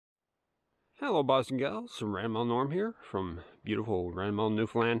Hello boys and gals, RandomIslandNorm here from beautiful RandomIsland,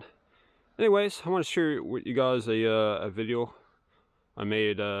 Newfoundland. Anyways, I want to share with you guys a video I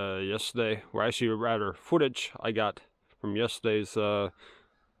made yesterday, or actually rather footage I got from yesterday's boil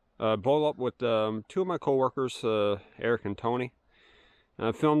up with two of my co-workers, Eric and Tony. And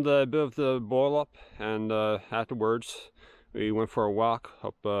I filmed a bit of the boil up, and afterwards we went for a walk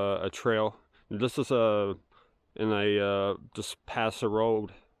up a trail. This is just past a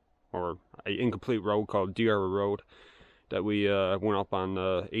road, or an incomplete road called DR Road that we went up on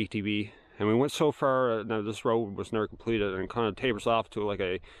ATV, and we went so far. Now this road was never completed and kind of tapers off to like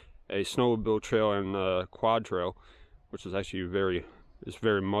a snowmobile trail and quad trail, which is actually very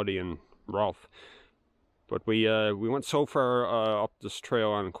muddy and rough. But we went so far up this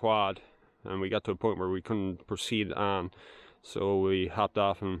trail on quad, and we got to a point where we couldn't proceed on, so we hopped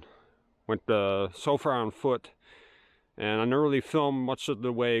off and went so far on foot. And I never really filmed much of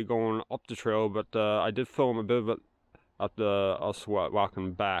the way going up the trail, but I did film a bit of it at us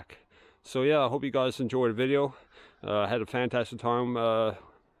walking back. So yeah, I hope you guys enjoyed the video. I had a fantastic time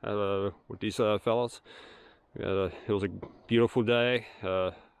with these fellas. It was a beautiful day.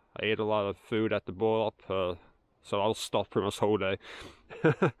 I ate a lot of food at the boil up, so I was stuffed pretty much the whole day.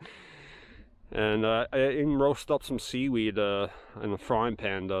 And I even roasted up some seaweed in a frying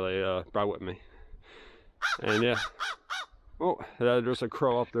pan that I brought with me. And yeah. Oh, there's a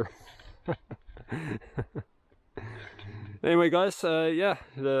crow up there. Anyway, guys, yeah,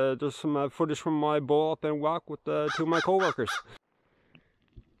 there's some footage from my boil up and walk with two of my co-workers.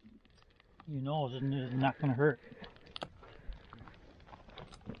 You know it's not going to hurt.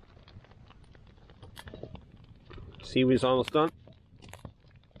 Seaweed's almost done.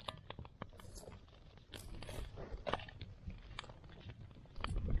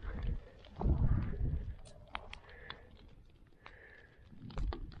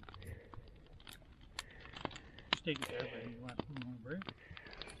 Stick it there, but you want to break?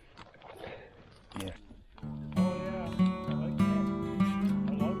 Yeah. Oh yeah, I like that.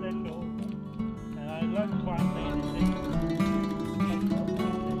 I love that show. And I love farmland and things.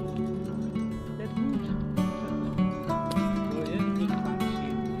 That's neat. Go ahead and just try to see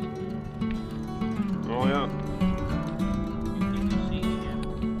it. Oh yeah. You can see it,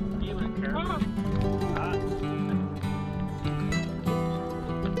 yeah. Even a carrot.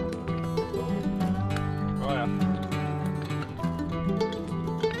 Oh yeah.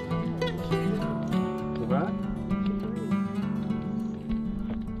 What?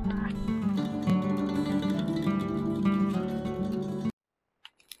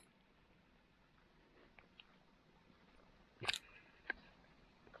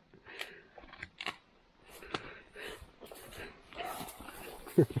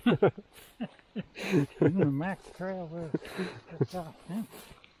 I'm gonna max the trail with that's off, yeah.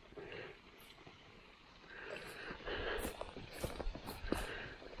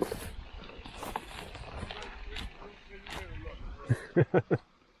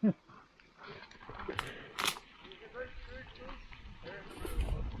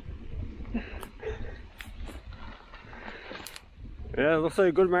 Yeah, it looks like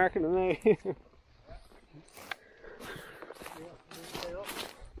a good marking to me.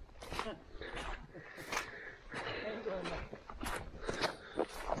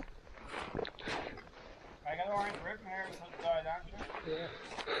 I got orange ribbon here, so don't you? Yeah.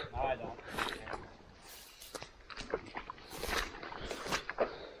 No, I don't.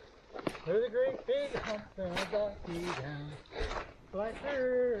 There's a great big hump and I got you down.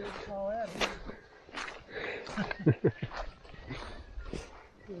 Blackbird, all that.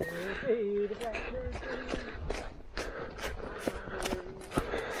 The blackbird.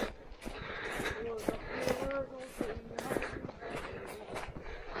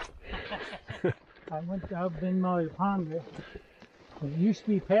 I've been by the pond there. It used to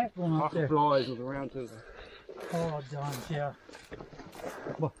be packed one up there. Flies was around too. Oh, darn, yeah.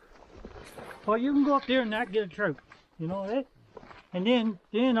 Well, you can go up there and not get a trout. You know that? And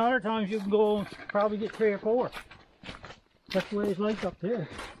then other times you can go and probably get 3 or 4. That's the way it's like up there.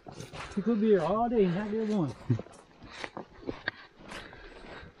 You could be here all day and not get one.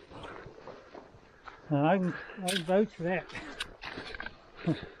 And I can vouch for that.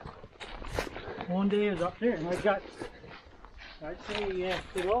 One day I was up there and I got, I'd say,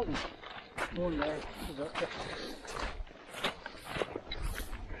 11. One day I was up there.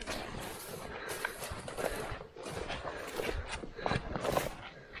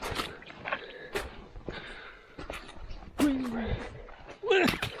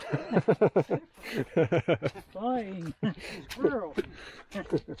 Fine, squirrel.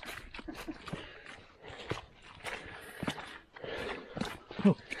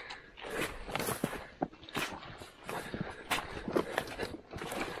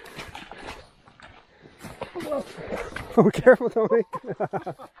 Oh, careful, Tony.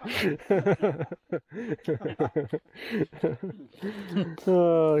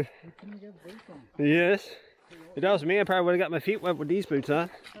 Oh, yes. If that was me, I probably would have got my feet wet with these boots on.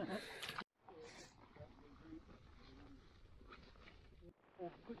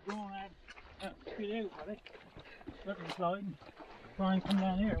 Quit going out, get out, buddy. Let it slide. Try and come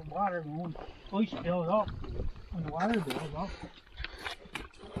down here, water going. Ice builds up, and the water builds up.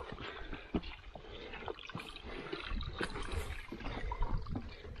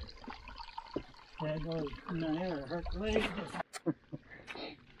 Yeah, go come down here, it hurts the legs.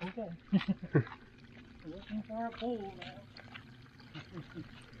 Okay. Looking for a pole now.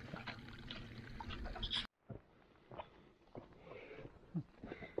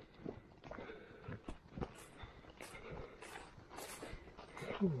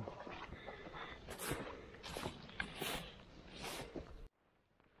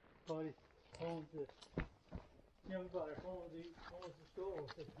 Buddy, owns the everybody owns the store.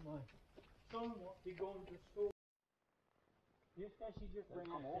 Says my son wants to go to the store. This guy, she just bring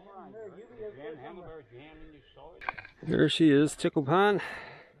him over. There she is, Tickle Pond.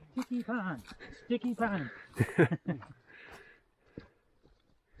 Sticky pond. Sticky pond.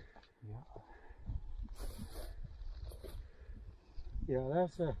 Yeah,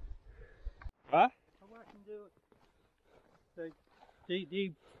 that's a. What? I watch them do it.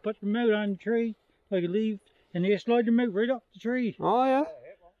 They put them out on the tree like a leaf, and they slide them out right up the tree. Oh, yeah?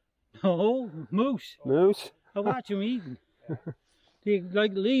 Oh, moose. Moose? I watch them eating. They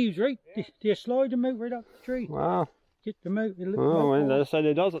like leaves, right? They slide them out right up the tree. Wow. Get them out. Oh, and that's how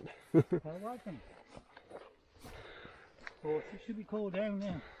it doesn't. I watch them. Oh, she should be cooled down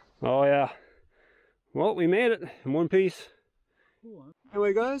now. Oh, yeah. Well, we made it in one piece.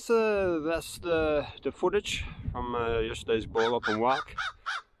 Anyway, guys, that's the footage from yesterday's boil up and walk.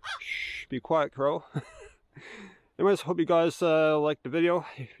 Shh, be quiet, Crow. Anyways, hope you guys liked the video.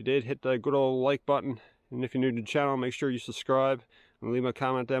 If you did, hit the good old like button. And if you're new to the channel, make sure you subscribe and leave a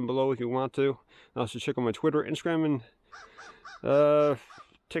comment down below if you want to. And also check out my Twitter, Instagram, and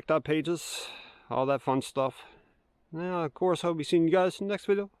TikTok pages, all that fun stuff. Now, of course, I'll be seeing you guys in the next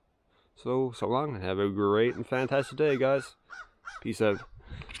video. So long, and have a great and fantastic day, guys. Peace out.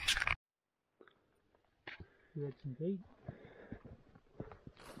 You had some bait.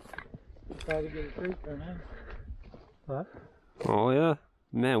 Probably get a fruit there now. What? Oh, yeah.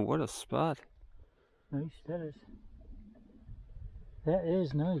 Man, what a spot. Nice, that is. That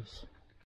is nice.